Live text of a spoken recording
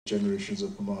generations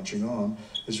of marching on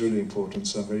is really important.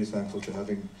 So I'm very thankful to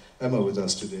having Emma with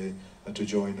us today to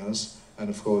join us.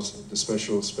 And of course, the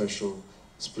special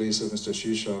place of Mr.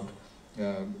 Shishak,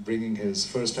 bringing his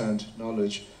first-hand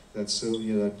knowledge that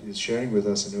is sharing with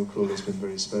us in Ukhrul has been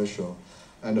very special.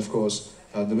 And of course,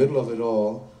 in the middle of it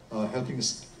all, helping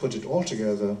us put it all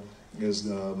together is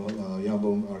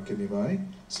Yambum Nimai,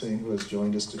 who has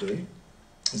joined us today.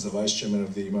 He's the Vice Chairman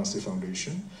of the IMASI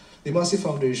Foundation. The IMASI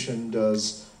Foundation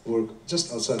does work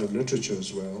just outside of literature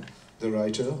as well. The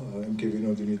writer,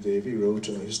 Binodini Devi, wrote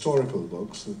historical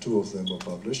books. Two of them were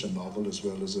published, a novel as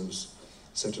well as a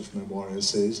set of memoir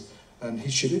essays. And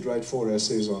she did write 4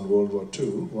 essays on World War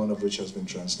II, one of which has been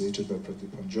translated by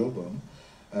Pradeep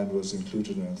and was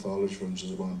included in an anthology from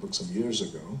Jazaban book some years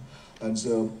ago. And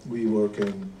so we work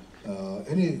in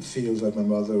any field that my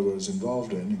mother was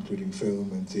involved in, including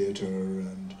film and theater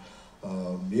and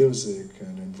music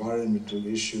and environmental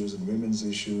issues and women's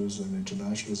issues and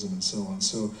internationalism and so on.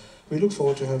 So we look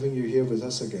forward to having you here with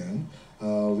us again.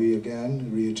 We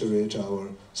again reiterate our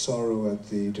sorrow at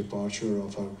the departure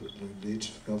of our late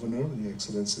governor, the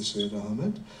Excellency Syed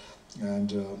Ahmed.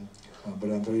 But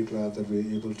I'm very glad that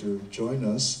we're able to join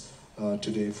us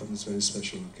today for this very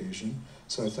special occasion.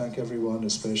 So I thank everyone,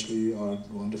 especially our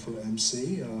wonderful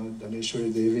MC,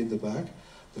 Dhaneshwari Devi in the back,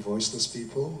 the voiceless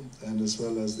people, and as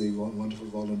well as the wonderful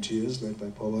volunteers led by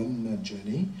Pawan and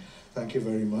Jenny. Thank you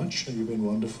very much. You've been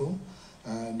wonderful.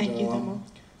 And, thank you, Dhammo.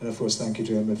 And of course, thank you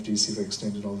to MFDC for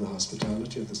extending all the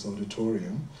hospitality at this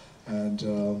auditorium. And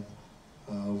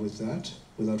with that,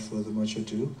 without further much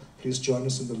ado, please join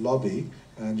us in the lobby,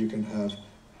 and you can have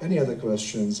any other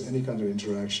questions, any kind of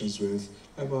interactions with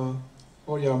Emma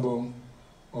or Yambum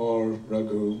or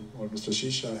Raghu or Mr.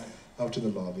 Shisha out in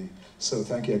the lobby. So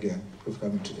thank you again for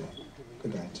coming today.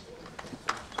 Good night.